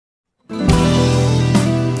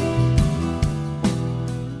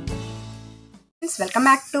Welcome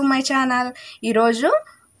back to my channel. ఈరోజు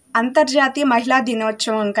అంతర్జాతీయ మహిళా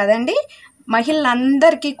దినోత్సవం కదండి.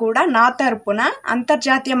 మహిళలందరికీ కూడా నా తరపున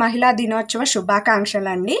అంతర్జాతీయ మహిళా దినోత్సవ శుభాకాంక్షలు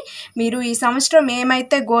అండి. మీరు ఈ సంవత్సరం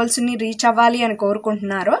ఏమైతే గోల్స్ని రీచ్ అవ్వాలి అని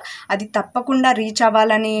కోరుకుంటున్నారో అది తప్పకుండా రీచ్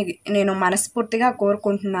అవ్వాలని నేను మనస్ఫూర్తిగా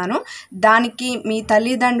కోరుకుంటున్నాను. దానికి మీ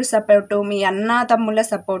తల్లిదండ్రుల సపోర్టు, మీ అన్నా తమ్ముళ్ళ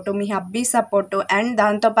support, me hubby support and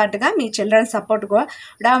దాంతోపాటుగా మీ చిల్డ్రన్ సపోర్ట్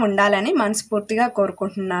కూడా ఉండాలని మనస్ఫూర్తిగా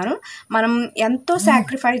కోరుకుంటున్నాను. మనం ఎంతో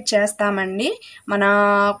సాక్రిఫైస్ చేస్తామండి మన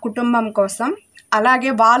కుటుంబం కోసం. అలాగే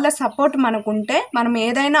వాళ్ళ సపోర్ట్ మనకుంటే మనం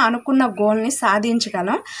ఏదైనా అనుకున్న గోల్ని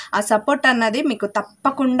సాధించగలం. ఆ సపోర్ట్ అన్నది మీకు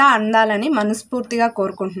తప్పకుండా అందాలని మనస్ఫూర్తిగా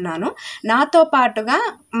కోరుకుంటున్నాను. నాతో పాటుగా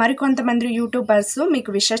మరికొంతమంది యూట్యూబర్స్ మీకు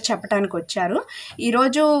విషయం చెప్పడానికి వచ్చారు.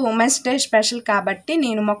 ఈరోజు ఉమెన్స్ డే స్పెషల్ కాబట్టి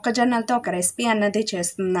నేను మొక్కజొన్నలతో ఒక రెసిపీ అన్నది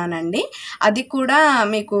చేస్తున్నానండి. అది కూడా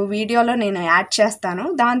మీకు వీడియోలో నేను యాడ్ చేస్తాను.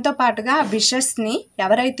 దాంతోపాటుగా విషెస్ని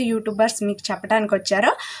ఎవరైతే యూట్యూబర్స్ మీకు చెప్పడానికి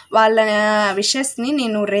వచ్చారో వాళ్ళ విషెస్ని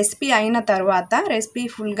నేను రెసిపీ అయిన తర్వాత, రెసిపీ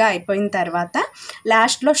ఫుల్గా అయిపోయిన తర్వాత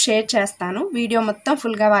లాస్ట్లో షేర్ చేస్తాను. వీడియో మొత్తం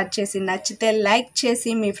ఫుల్గా వాచ్ చేసి నచ్చితే లైక్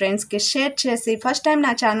చేసి మీ ఫ్రెండ్స్కి షేర్ చేసి ఫస్ట్ టైం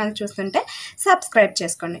నా ఛానల్ చూస్తుంటే సబ్స్క్రైబ్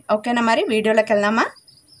చేసుకోండి. ఓకేనా? మరి వీడియోలోకి వెళ్దామా?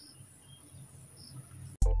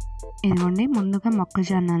 ఇదిగోండి, ముందుగా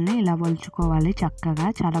మొక్కజొన్నల్ని ఇలా ఒలుచుకోవాలి చక్కగా.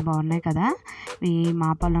 చాలా బాగున్నాయి కదా. ఇవి మా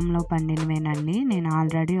పొలంలో పండినవేనండి. నేను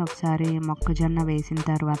ఆల్రెడీ ఒకసారి మొక్కజొన్న వేసిన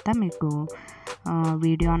తర్వాత మీకు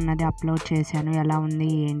వీడియో అన్నది అప్లోడ్ చేశాను. ఎలా ఉంది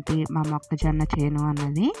ఏంటి మా మొక్కజొన్న చేను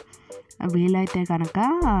అన్నది. వీలైతే కనుక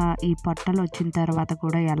ఈ పొట్టలు వచ్చిన తర్వాత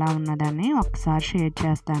కూడా ఎలా ఉన్నదని ఒకసారి షేర్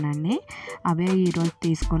చేస్తానండి. అవే ఈరోజు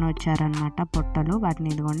తీసుకొని వచ్చారనమాట పొట్టలు. వాటిని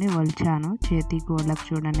ఇదిగోండి ఒలిచాను. చేతి గోళ్ళకు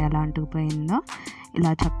చూడండి ఎలా అంటుకుపోయిందో.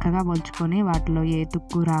 ఇలా చక్కగా ఒలుచుకొని వాటిలో ఏ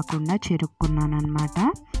తుక్కు రాకుండా చెరుక్కున్నాను అనమాట.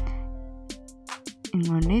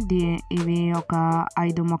 ఇదిగోండి, ఇవి ఒక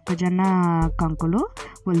 5 మొక్కజొన్న కంకులు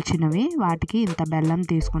ఒలిచినవి. వాటికి ఇంత బెల్లం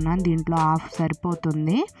తీసుకున్నాను. దీంట్లో హాఫ్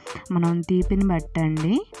సరిపోతుంది. మనం తీపిని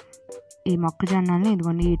బట్టండి ఈ మొక్కజొన్నల్ని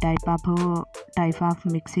ఇదిగోండి ఈ టైప్ ఆఫ్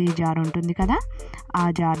మిక్సీ జార్ ఉంటుంది కదా, ఆ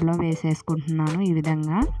జార్లో వేసేసుకుంటున్నాను ఈ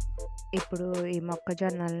విధంగా. ఇప్పుడు ఈ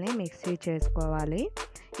మొక్కజొన్నల్ని మిక్సీ చేసుకోవాలి.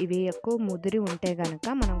 ఇవి ఎక్కువ ముదిరి ఉంటే కనుక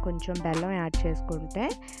మనం కొంచెం బెల్లం యాడ్ చేసుకుంటే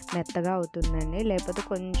మెత్తగా అవుతుందండి. లేకపోతే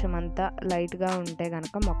కొంచెం అంతా లైట్గా ఉంటే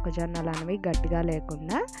కనుక మొక్కజొన్నలు అనేవి గట్టిగా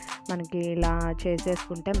లేకుండా మనకి ఇలా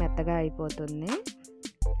చేసేసుకుంటే మెత్తగా అయిపోతుంది.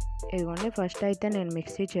 ఇదిగోండి, ఫస్ట్ అయితే నేను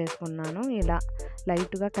మిక్సీ చేసుకున్నాను. ఇలా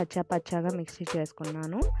లైట్గా కచ్చా పచ్చాగా మిక్సీ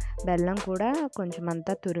చేసుకున్నాను. బెల్లం కూడా కొంచెం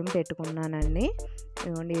అంతా తురిమి పెట్టుకున్నానండి.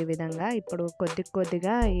 ఇదిగోండి ఈ విధంగా. ఇప్పుడు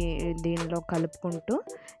కొద్దిగా దీనిలో కలుపుకుంటూ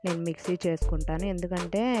నేను మిక్సీ చేసుకుంటాను.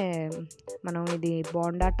 ఎందుకంటే మనం ఇది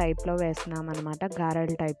బోండా టైప్లో వేస్తున్నాం అనమాట,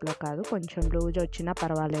 గారెల టైప్లో కాదు. కొంచెం లూజ్ వచ్చినా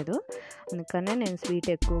పర్వాలేదు, అందుకనే నేను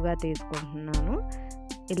స్వీట్ ఎక్కువగా తీసుకుంటున్నాను.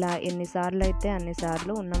 ఇలా ఎన్నిసార్లు అయితే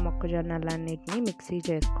అన్నిసార్లు ఉన్న మొక్కజొన్నలన్నిటినీ మిక్సీ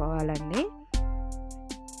చేసుకోవాలండి.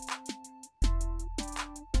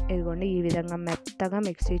 ఇదిగోండి ఈ విధంగా మెత్తగా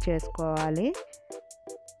మిక్సీ చేసుకోవాలి.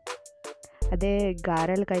 అదే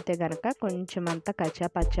గారెలకైతే కనుక కొంచెం అంతా కచ్చా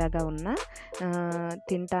పచ్చాగా ఉన్న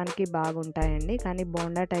తినటానికి బాగుంటాయండి. కానీ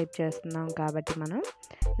బోండా టైప్ చేస్తున్నాం కాబట్టి మనం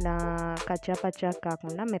ఇలా కచ్చా పచ్చా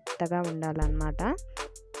కాకుండా మెత్తగా ఉండాలన్నమాట.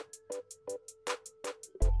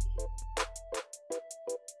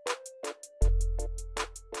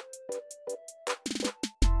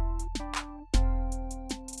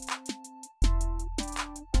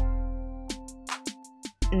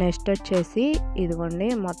 నెక్స్ట్ వచ్చేసి ఇదిగోండి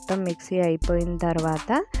మొత్తం మిక్సీ అయిపోయిన తర్వాత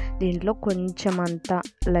దీంట్లో కొంచెం అంతా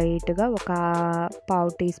లైట్గా ఒక పావు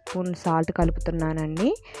టీ స్పూన్ సాల్ట్ కలుపుతున్నానండి.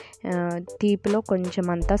 తీపిలో కొంచెం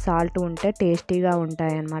అంతా సాల్ట్ ఉంటే టేస్టీగా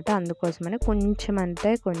ఉంటాయన్నమాట. అందుకోసమని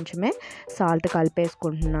కొంచెమే సాల్ట్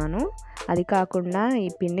కలిపేసుకుంటున్నాను. అది కాకుండా ఈ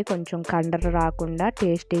పిండి కొంచెం కండర రాకుండా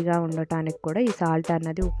టేస్టీగా ఉండటానికి కూడా ఈ సాల్ట్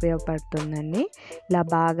అన్నది ఉపయోగపడుతుందండి. ఇలా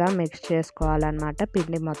బాగా మిక్స్ చేసుకోవాలన్నమాట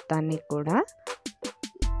పిండి మొత్తాన్ని కూడా.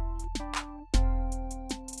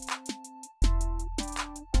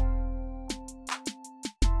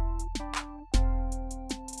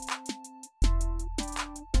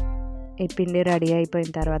 ఈ పిండి రెడీ అయిపోయిన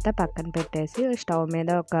తర్వాత పక్కన పెట్టేసి స్టవ్ మీద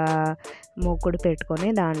ఒక మూకుడు పెట్టుకొని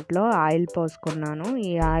దాంట్లో ఆయిల్ పోసుకున్నాను.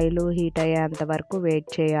 ఈ ఆయిల్ హీట్ అయ్యేంత వరకు వెయిట్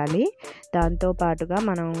చేయాలి. దాంతోపాటుగా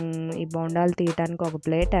మనం ఈ బోండాలు తీయటానికి ఒక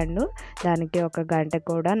ప్లేట్ అండ్ దానికి ఒక గంట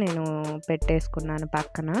కూడా నేను పెట్టేసుకున్నాను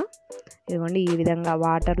పక్కన. ఇదిగోండి ఈ విధంగా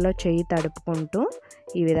వాటర్లో చెయ్యి తడుపుకుంటూ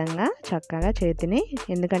ఈ విధంగా చక్కగా చేతిని,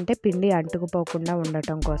 ఎందుకంటే పిండి అంటుకుపోకుండా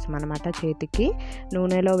ఉండటం కోసం అనమాట. చేతికి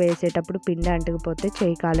నూనెలో వేసేటప్పుడు పిండి అంటుకుపోతే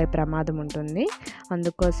చేయి కాలే ప్రమాదం ఉంటుంది.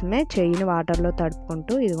 అందుకోసమే చెయ్యిని వాటర్లో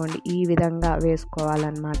తడుపుకుంటూ ఇదిగోండి ఈ విధంగా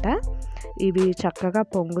వేసుకోవాలన్నమాట. ఇవి చక్కగా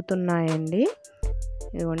పొంగుతున్నాయండి.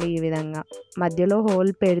 ఇదిగోండి ఈ విధంగా మధ్యలో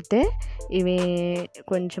హోల్ పెడితే ఇవి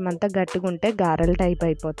కొంచెం అంతా గట్టిగా ఉంటే గారెల టైప్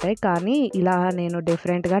అయిపోతాయి. కానీ ఇలా నేను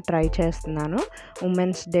డిఫరెంట్గా ట్రై చేస్తున్నాను,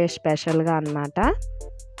 ఉమెన్స్ డే స్పెషల్గా అన్నమాట.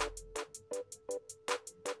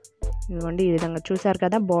 ఇదిగోండి ఈ విధంగా చూసారు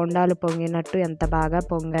కదా, బోండాలు పొంగినట్టు ఎంత బాగా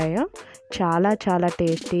పొంగాయో. చాలా చాలా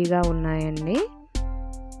టేస్టీగా ఉన్నాయండి.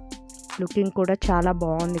 లుకింగ్ కూడా చాలా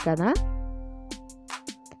బాగుంది కదా.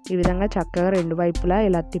 ఈ విధంగా చక్కగా రెండు వైపులా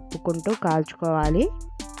ఇలా తిప్పుకుంటూ కాల్చుకోవాలి.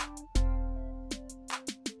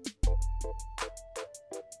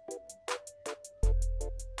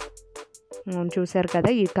 చూసారు కదా,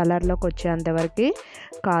 ఈ కలర్లోకి వచ్చేంతవరకు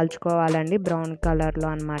కాల్చుకోవాలండి, బ్రౌన్ కలర్లో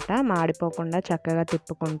అన్నమాట. మాడిపోకుండా చక్కగా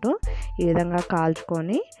తిప్పుకుంటూ ఈ విధంగా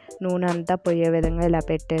కాల్చుకొని నూనె అంతా పోయే విధంగా ఇలా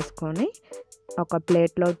పెట్టేసుకొని ఒక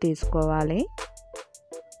ప్లేట్లో తీసుకోవాలి.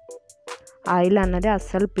 ఆయిల్ అన్నది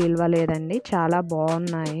అస్సలు పీల్వలేదండి, చాలా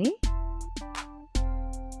బాగున్నాయి.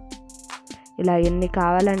 ఇలా ఎన్ని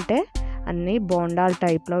కావాలంటే అన్నీ బోండాల్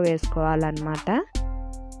టైప్లో వేసుకోవాలన్నమాట.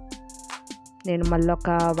 నేను మళ్ళీ ఒక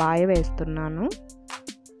వాయి వేస్తున్నాను.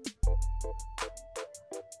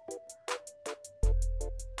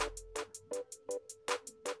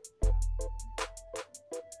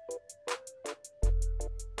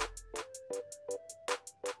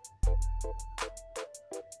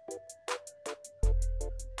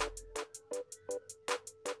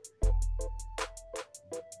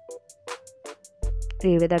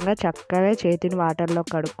 ఈ విధంగా చక్కగా చేతిని వాటర్లో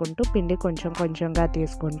కడుక్కుంటూ పిండి కొంచెం కొంచెంగా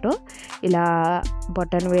తీసుకుంటూ ఇలా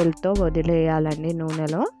బొటన్ వేలుతో వదిలేయాలండి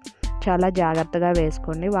నూనెలో. చాలా జాగ్రత్తగా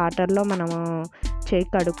వేసుకోండి. వాటర్లో మనము చేయి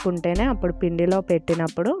కడుక్కుంటేనే అప్పుడు పిండిలో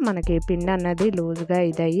పెట్టినప్పుడు మనకి పిండి అన్నది లూజ్గా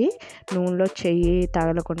ఇదయ్యి నూనెలో చెయ్యి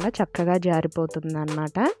తగలకుండా చక్కగా జారిపోతుంది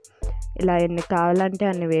అన్నమాట. ఇలా ఎన్ని కావాలంటే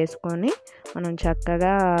అన్ని వేసుకొని మనం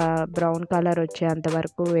చక్కగా బ్రౌన్ కలర్ వచ్చేంత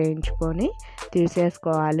వరకు వేయించుకొని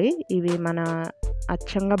తీసేసుకోవాలి. ఇవి మన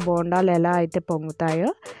అచ్చంగా బోండాలు ఎలా అయితే పొంగుతాయో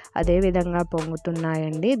అదే విధంగా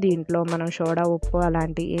పొంగుతున్నాయండి. దీంట్లో మనం సోడా ఉప్పు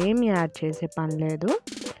అలాంటి ఏమీ యాడ్ చేసే పని లేదు.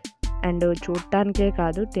 అండ్ చూడటానికే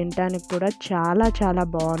కాదు, తినటానికి కూడా చాలా చాలా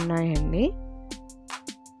బాగున్నాయండి.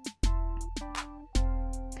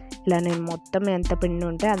 ఇలా నేను మొత్తం ఎంత పిండి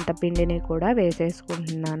ఉంటే అంత పిండిని కూడా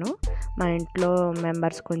వేసేసుకుంటున్నాను. మా ఇంట్లో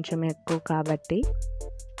మెంబర్స్ కొంచెం ఎక్కువ కాబట్టి.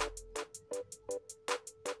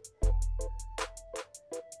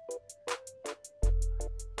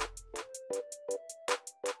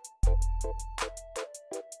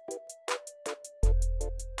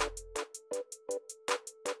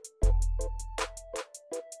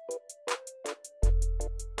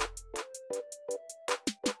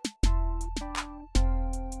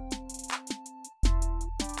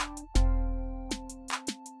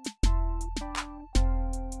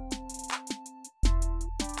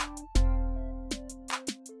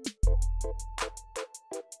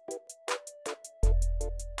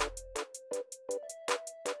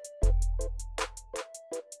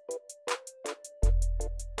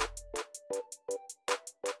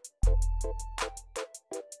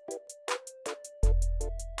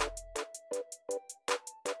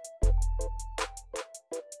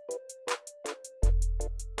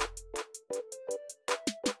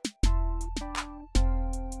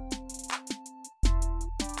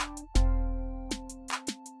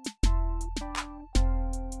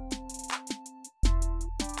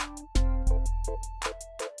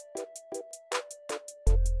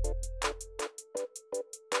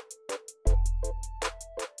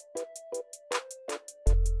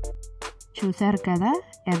 చూసారు కదా,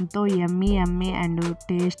 ఎంతో యమ్మీ అండ్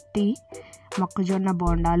టేస్టీ మొక్కజొన్న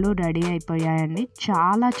బోండాలు రెడీ అయిపోయాయండి.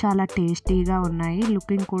 చాలా చాలా టేస్టీగా ఉన్నాయి.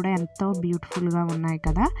 లుకింగ్ కూడా ఎంతో బ్యూటిఫుల్గా ఉన్నాయి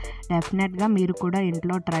కదా. డెఫినెట్గా మీరు కూడా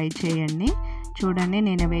ఇంట్లో ట్రై చేయండి. చూడండి,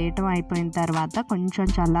 నేను వేయటం అయిపోయిన తర్వాత కొంచెం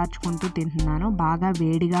చల్లార్చుకుంటూ తింటున్నాను. బాగా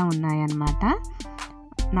వేడిగా ఉన్నాయన్నమాట.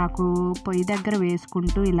 నాకు పొయ్యి దగ్గర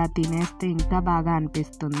వేసుకుంటూ ఇలా తినేస్తే ఇంకా బాగా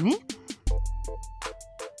అనిపిస్తుంది.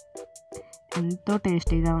 ఎంతో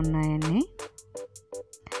టేస్టీగా ఉన్నాయండి.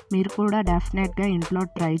 మీరు కూడా డెఫినెట్గా ఇంట్లో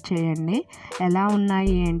ట్రై చేయండి. ఎలా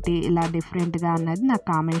ఉన్నాయి ఏంటి ఇలా డిఫరెంట్గా అన్నది నాకు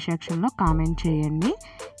కామెంట్ సెక్షన్లో కామెంట్ చేయండి.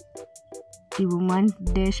 ఈ ఉమెన్స్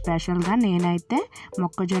డే స్పెషల్గా నేనైతే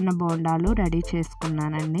మొక్కజొన్న బోండాలు రెడీ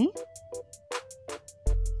చేసుకున్నానండి.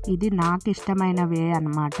 ఇది నాకు ఇష్టమైన వే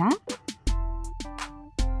అన్నమాట.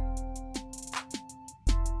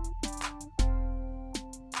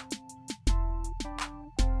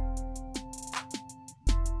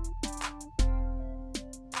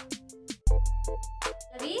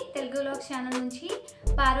 తెలుగు వ్లాగ్స్ ఛానల్ నుంచి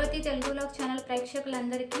పార్వతి తెలుగు వ్లాగ్స్ ఛానల్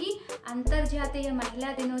ప్రేక్షకులందరికీ అంతర్జాతీయ మహిళా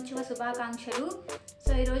దినోత్సవ శుభాకాంక్షలు.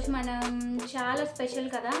 సో ఈరోజు మనం చాలా స్పెషల్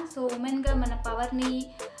కదా. సో ఉమెన్గా మన పవర్ని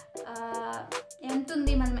ఎంతో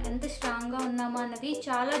చెప్తుంది మనం ఎంత స్ట్రాంగ్గా ఉన్నామో అన్నది.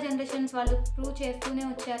 చాలా జనరేషన్స్ వాళ్ళు ప్రూవ్ చేస్తూనే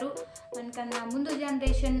వచ్చారు, మనకన్నా ముందు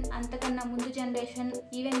జనరేషన్, అంతకన్నా ముందు జనరేషన్,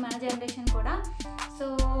 ఈవెన్ మన జనరేషన్ కూడా. సో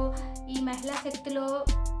ఈ మహిళా శక్తిలో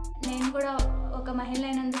నేను కూడా ఒక మహిళ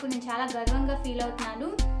అయినందుకు నేను చాలా గర్వంగా ఫీల్ అవుతున్నాను.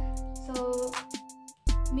 సో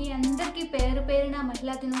మీ అందరికీ పేరు పేరున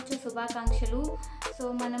మహిళా దినోత్సవ శుభాకాంక్షలు. సో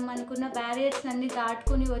మనం అనుకున్న బ్యారియర్స్ అన్నీ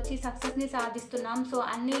దాటుకుని వచ్చి సక్సెస్ని సాధిస్తున్నాం. సో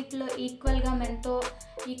అన్నిట్లో ఈక్వల్గా మనతో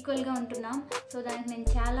ఈక్వల్గా ఉంటున్నాం. సో దానికి నేను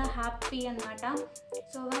చాలా హ్యాపీ అన్నమాట.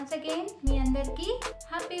 సో వన్స్ అగైన్ మీ అందరికీ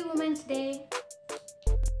happy women's day.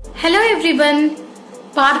 Hello everyone,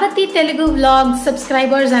 Parvati Telugu vlogs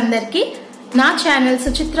subscribers అందరికీ నా ఛానల్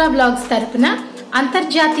సుచిత్ర వ్లాగ్స్ తరపున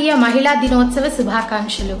అంతర్జాతీయ మహిళా దినోత్సవ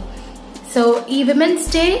శుభాకాంక్షలు. సో ఈ విమెన్స్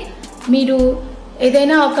డే మీరు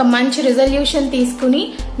ఏదైనా ఒక మంచి రిజల్యూషన్ తీసుకుని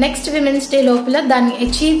నెక్స్ట్ విమెన్స్ డే లోపల దాన్ని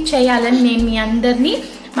అచీవ్ చేయాలని నేను మీ అందరినీ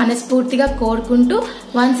మనస్ఫూర్తిగా కోరుకుంటూ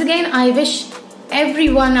once again I wish every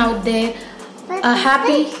one out there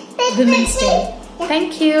happy women's day.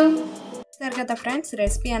 Thank you. సరే కదా ఫ్రెండ్స్,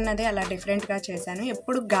 రెసిపీ అన్నది అలా డిఫరెంట్గా చేశాను.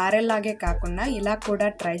 ఎప్పుడు గారెలాగే కాకుండా ఇలా కూడా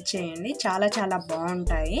ట్రై చేయండి, చాలా చాలా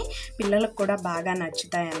బాగుంటాయి, పిల్లలకు కూడా బాగా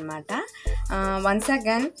నచ్చుతాయి అన్నమాట. Once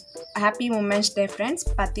again happy women's day friends.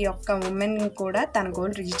 ప్రతి ఒక్క ఉమెన్ కూడా తన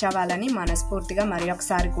గోల్ రీచ్ అవ్వాలని మనస్ఫూర్తిగా మరి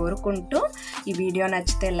ఒకసారి కోరుకుంటూ, ఈ వీడియో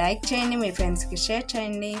నచ్చితే లైక్ చేయండి, మీ ఫ్రెండ్స్కి షేర్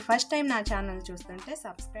చేయండి. ఫస్ట్ టైం నా ఛానల్ చూస్తుంటే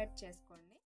సబ్స్క్రైబ్ చేసుకోండి.